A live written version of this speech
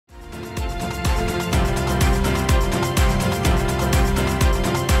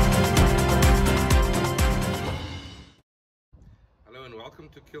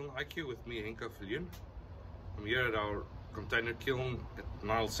KilnIQ with me, Henco. I'm here at our container kiln at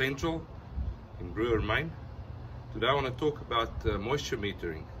Nyle Central in Brewer, Maine. Today I want to talk about moisture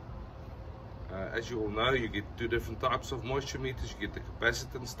metering. As you all know, you get two different types of moisture meters. You get the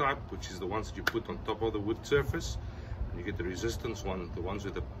capacitance type, which is the ones that you put on top of the wood surface, and you get the resistance one, the ones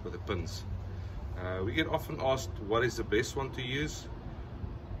with the pins. We get often asked what is the best one to use.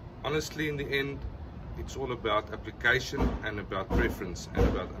 Honestly, in the end, it's all about application and about preference and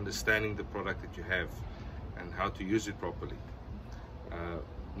about understanding the product that you have and how to use it properly.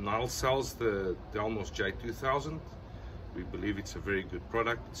 Nyle sells the Delmos J2000. We believe it's a very good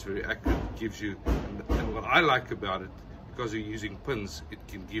product. It's very accurate. It gives you, and what I like about it, because you're using pins, it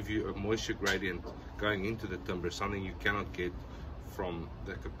can give you a moisture gradient going into the timber, something you cannot get from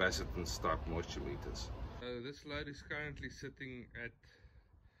the capacitance type moisture meters. This load is currently sitting at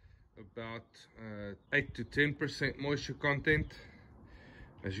about 8 to 10% moisture content.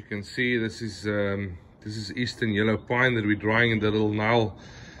 As you can see, this is Eastern Yellow Pine that we're drying in the little Nyle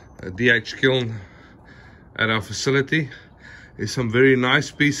DH kiln at our facility. There's some very nice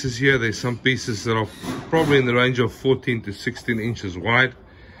pieces here. There's some pieces that are probably in the range of 14 to 16 inches wide.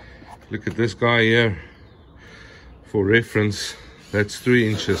 Look at this guy here. For reference, that's 3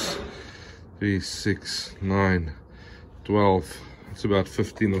 inches. 3, 6, 9, 12. It's about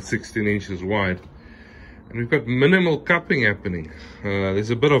 15 or 16 inches wide. And we've got minimal cupping happening. There's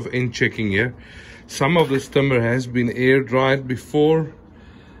a bit of end checking here. Some of this timber has been air dried before.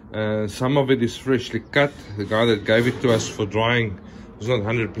 Some of it is freshly cut. The guy that gave it to us for drying was not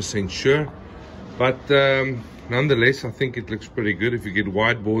 100% sure. But nonetheless, I think it looks pretty good. If you get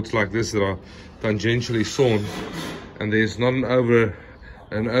wide boards like this that are tangentially sawn and there's not an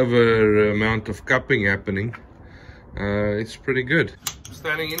over amount of cupping happening, it's pretty good. I'm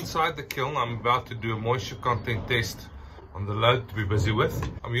standing inside the kiln. I'm about to do a moisture content test on the load to be busy with.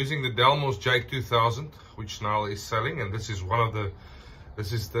 I'm using the Delmos J2000, which Nyle is selling, and this is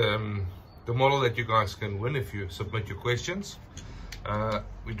the model that you guys can win if you submit your questions.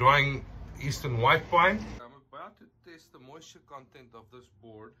 We're drying Eastern White Pine. I'm about to test the moisture content of this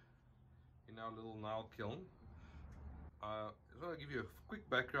board in our little Nyle kiln. I just want to give you a quick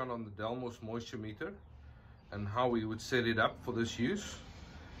background on the Delmos moisture meter and how we would set it up for this use.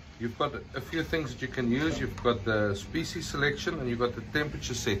 You've got a few things that you can use. You've got the species selection and you've got the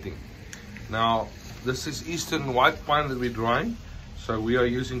temperature setting. Now, this is Eastern White Pine that we're drying. So we are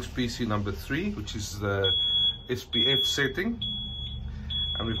using species number 3, which is the SPF setting.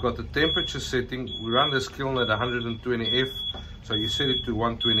 And we've got the temperature setting. We run this kiln at 120 F, so you set it to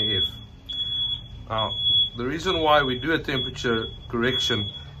 120 F. Now, the reason why we do a temperature correction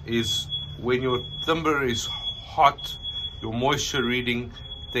is when your timber is hot, your moisture reading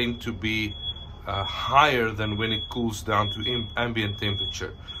tend to be higher than when it cools down to ambient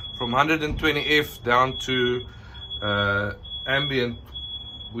temperature. From 120 F down to ambient,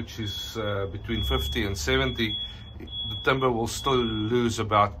 which is between 50 and 70, the timber will still lose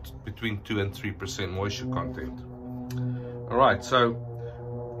about between 2 and 3% moisture content. All right, so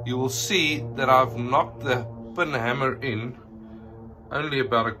you will see that I've knocked the pin hammer in only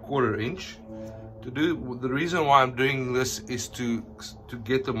about a 1/4 inch. The reason why I'm doing this is to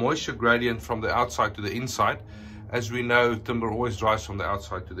get the moisture gradient from the outside to the inside. As we know, timber always dries from the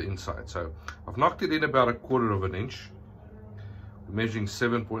outside to the inside. So I've knocked it in about a 1/4 inch. We're measuring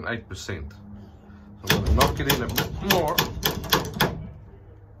 7.8%. So I'm going to knock it in a bit more.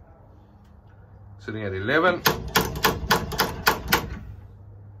 Sitting at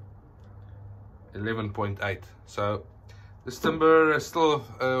 11.8. So this timber is still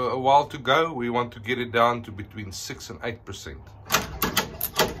a while to go. We want to get it down to between 6 and 8%.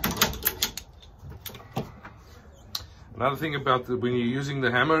 Another thing about when you're using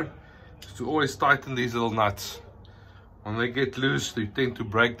the hammer is to always tighten these little nuts. When they get loose, they tend to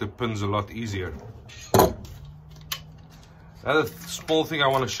break the pins a lot easier. Another small thing I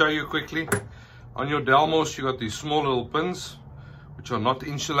want to show you quickly. On your Delmos, you got these small little pins which are not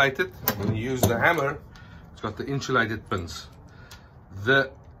insulated. When you use the hammer, it's got the insulated pins. The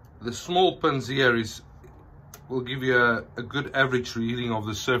small pins here will give you a good average reading of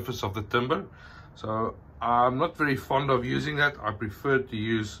the surface of the timber. So I'm not very fond of using that. I prefer to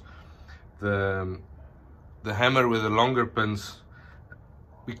use the hammer with the longer pins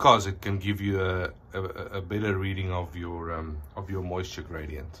because it can give you a better reading of your moisture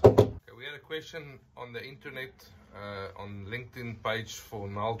gradient. Okay, we had a question on the internet on LinkedIn page for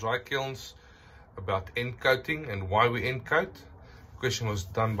Nyle dry kilns about end coating and why we end coat. The question was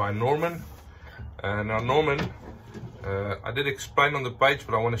done by Norman. Now Norman, I did explain on the page,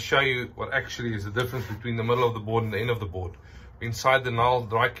 but I want to show you what actually is the difference between the middle of the board and the end of the board. inside the Nyle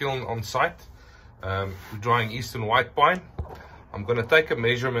dry kiln on site. We're drying eastern white pine. I'm going to take a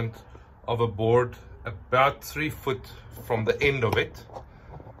measurement of a board about 3 foot from the end of it.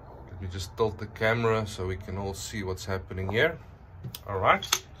 Let me just tilt the camera so we can all see what's happening here. All right,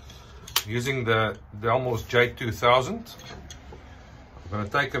 using the Delmos J2000, I'm going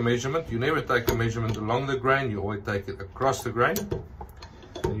to take a measurement. You never take a measurement along the grain, you always take it across the grain,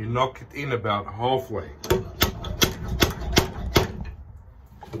 and you knock it in about halfway.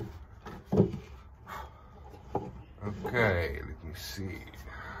 Okay, let me see.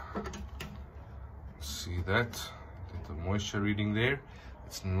 See that? Get the moisture reading there.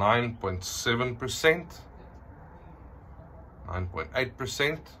 It's 9.7%,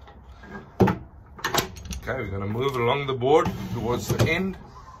 9.8%. Okay, we're going to move along the board towards the end.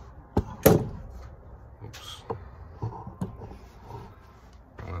 Oops.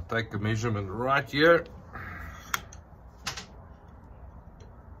 I'm going to take a measurement right here.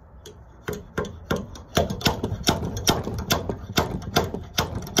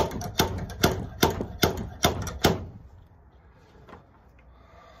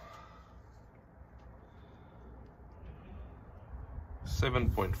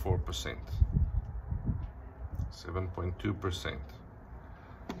 Seven 7.4%, 7.2%.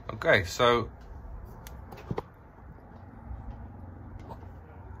 Okay, so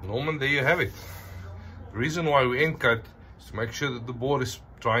Norman, there you have it. The reason why we end coat is to make sure that the board is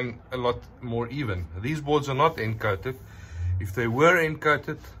drying a lot more even. These boards are not end coated. If they were end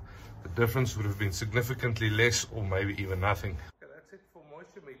coated, the difference would have been significantly less, or maybe even nothing. Okay, that's it for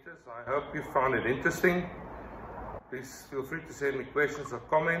moisture meters. I hope you found it interesting. Please feel free to send me questions or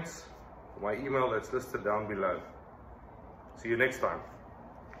comments to my email that's listed down below. See you next time.